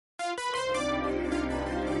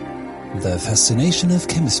The Fascination of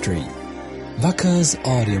Chemistry. Wacker's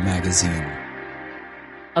audio magazine.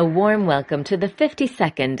 A warm welcome to the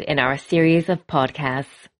 52nd in our series of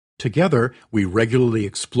podcasts. Together, we regularly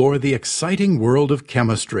explore the exciting world of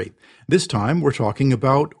chemistry. This time, we're talking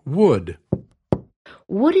about wood.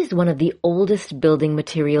 Wood is one of the oldest building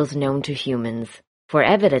materials known to humans. For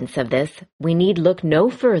evidence of this, we need look no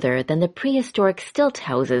further than the prehistoric stilt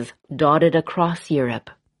houses dotted across Europe.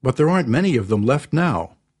 But there aren't many of them left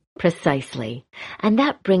now. Precisely. And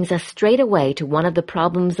that brings us straight away to one of the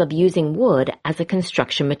problems of using wood as a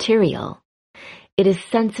construction material. It is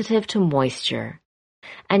sensitive to moisture.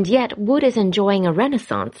 And yet, wood is enjoying a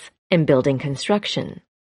renaissance in building construction.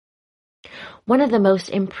 One of the most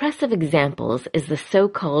impressive examples is the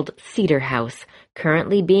so-called Cedar House,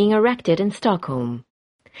 currently being erected in Stockholm.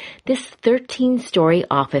 This 13-story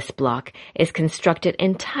office block is constructed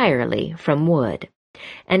entirely from wood,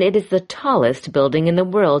 and it is the tallest building in the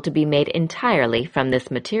world to be made entirely from this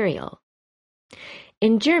material.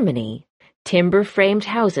 In Germany, timber-framed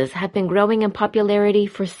houses have been growing in popularity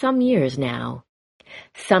for some years now.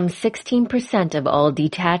 Some 16% of all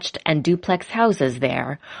detached and duplex houses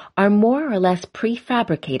there are more or less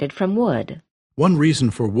prefabricated from wood. One reason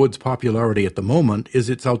for wood's popularity at the moment is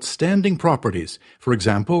its outstanding properties. For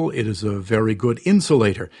example, it is a very good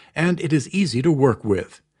insulator, and it is easy to work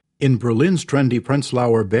with. In Berlin's trendy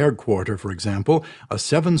Prenzlauer Berg quarter, for example, a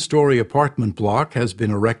 7-story apartment block has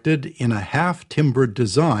been erected in a half-timbered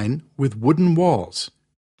design with wooden walls.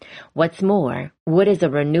 What's more, wood is a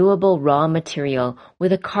renewable raw material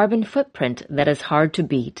with a carbon footprint that is hard to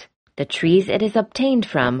beat. The trees it is obtained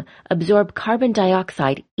from absorb carbon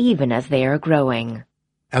dioxide even as they are growing.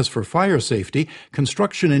 As for fire safety,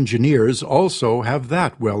 construction engineers also have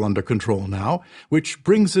that well under control now, which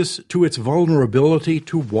brings us to its vulnerability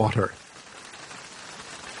to water.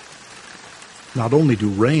 Not only do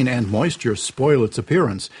rain and moisture spoil its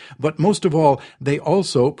appearance, but most of all, they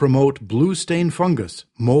also promote blue stain fungus,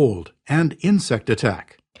 mold, and insect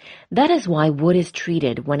attack. That is why wood is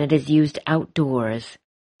treated when it is used outdoors.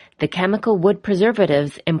 The chemical wood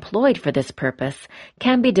preservatives employed for this purpose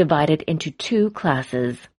can be divided into two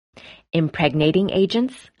classes: impregnating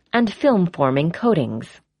agents and film-forming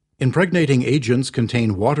coatings. Impregnating agents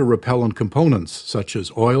contain water-repellent components such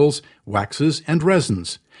as oils, waxes, and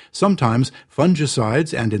resins. Sometimes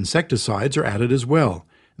fungicides and insecticides are added as well.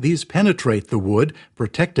 These penetrate the wood,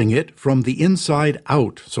 protecting it from the inside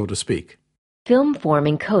out, so to speak.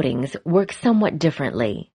 Film-forming coatings work somewhat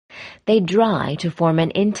differently. They dry to form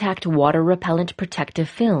an intact water-repellent protective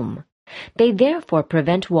film. They therefore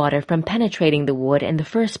prevent water from penetrating the wood in the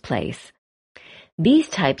first place. These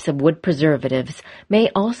types of wood preservatives may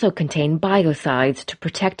also contain biocides to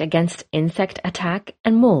protect against insect attack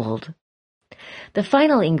and mold. The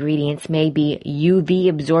final ingredients may be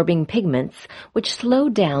UV-absorbing pigments, which slow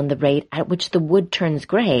down the rate at which the wood turns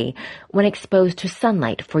gray when exposed to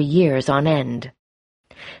sunlight for years on end.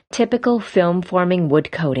 Typical film-forming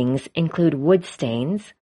wood coatings include wood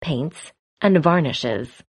stains, paints, and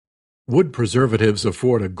varnishes. Wood preservatives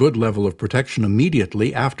afford a good level of protection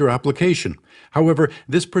immediately after application. However,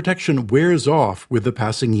 this protection wears off with the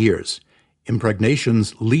passing years.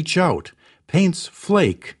 Impregnations leach out, paints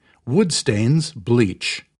flake, wood stains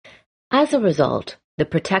bleach. As a result, the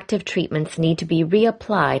protective treatments need to be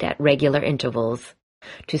reapplied at regular intervals.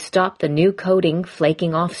 To stop the new coating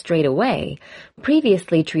flaking off straight away,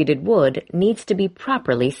 previously treated wood needs to be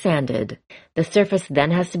properly sanded. The surface then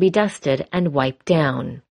has to be dusted and wiped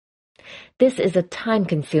down. This is a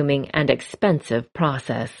time-consuming and expensive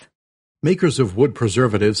process. Makers of wood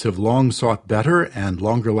preservatives have long sought better and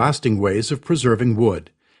longer-lasting ways of preserving wood.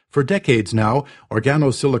 For decades now,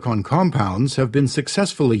 organosilicon compounds have been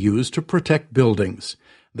successfully used to protect buildings.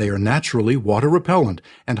 They are naturally water-repellent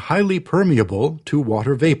and highly permeable to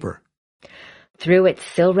water vapor. Through its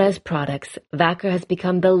Silres products, Wacker has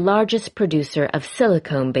become the largest producer of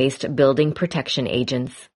silicone-based building protection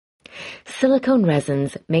agents. Silicone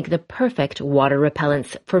resins make the perfect water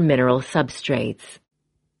repellents for mineral substrates.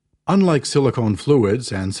 Unlike silicone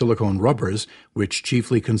fluids and silicone rubbers, which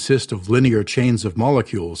chiefly consist of linear chains of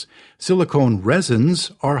molecules, silicone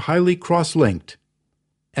resins are highly cross-linked.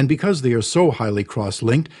 And because they are so highly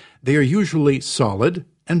cross-linked, they are usually solid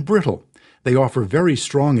and brittle. They offer very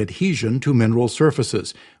strong adhesion to mineral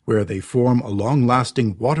surfaces, where they form a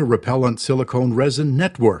long-lasting water-repellent silicone resin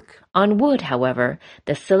network. On wood, however,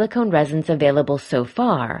 the silicone resins available so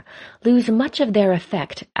far lose much of their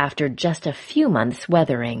effect after just a few months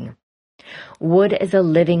weathering. Wood is a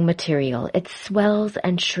living material. It swells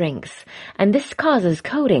and shrinks, and this causes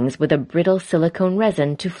coatings with a brittle silicone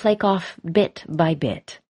resin to flake off bit by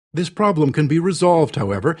bit. This problem can be resolved,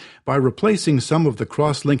 however, by replacing some of the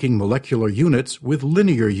cross-linking molecular units with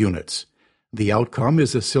linear units. The outcome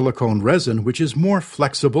is a silicone resin which is more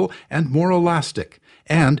flexible and more elastic,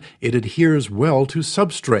 and it adheres well to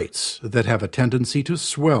substrates that have a tendency to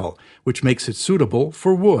swell, which makes it suitable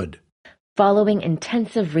for wood. Following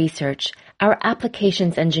intensive research, our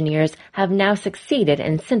applications engineers have now succeeded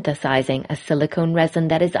in synthesizing a silicone resin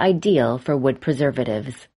that is ideal for wood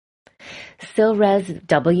preservatives. Sil-Res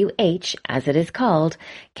WH, as it is called,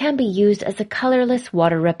 can be used as a colorless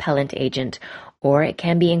water repellent agent, or it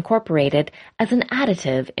can be incorporated as an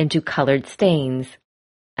additive into colored stains.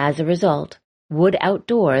 As a result, wood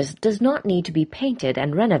outdoors does not need to be painted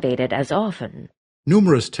and renovated as often.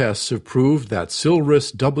 Numerous tests have proved that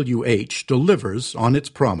Sil-Res WH delivers on its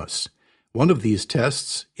promise. One of these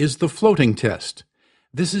tests is the floating test.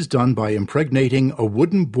 This is done by impregnating a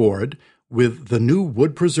wooden board with the new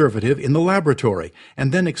wood preservative in the laboratory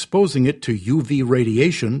and then exposing it to UV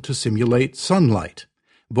radiation to simulate sunlight.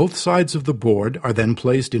 Both sides of the board are then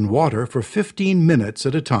placed in water for 15 minutes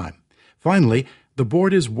at a time. Finally, the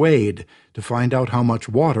board is weighed to find out how much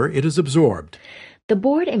water it has absorbed. The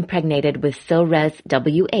board impregnated with Sil-Res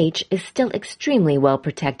WH is still extremely well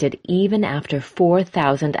protected even after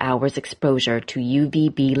 4,000 hours exposure to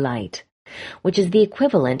UVB light, which is the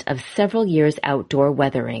equivalent of several years outdoor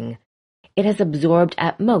weathering. It has absorbed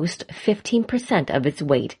at most 15% of its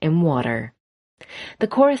weight in water. The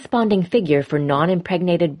corresponding figure for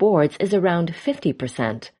non-impregnated boards is around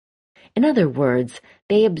 50%. In other words,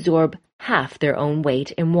 they absorb half their own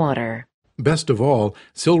weight in water. Best of all,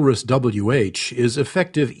 Sil-Res WH is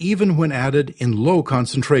effective even when added in low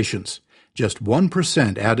concentrations. Just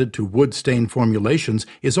 1% added to wood stain formulations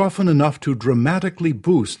is often enough to dramatically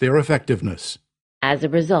boost their effectiveness. As a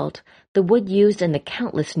result, the wood used in the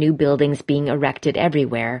countless new buildings being erected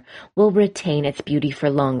everywhere will retain its beauty for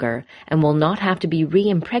longer and will not have to be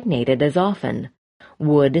re-impregnated as often.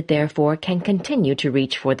 Wood, therefore, can continue to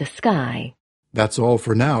reach for the sky. That's all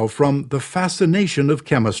for now from The Fascination of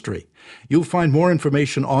Chemistry. You'll find more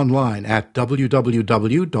information online at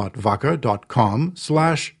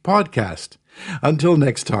www.vaca.com/podcast. Until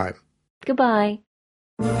next time. Goodbye.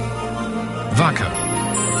 Vaca.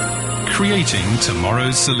 Creating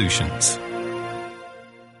tomorrow's solutions.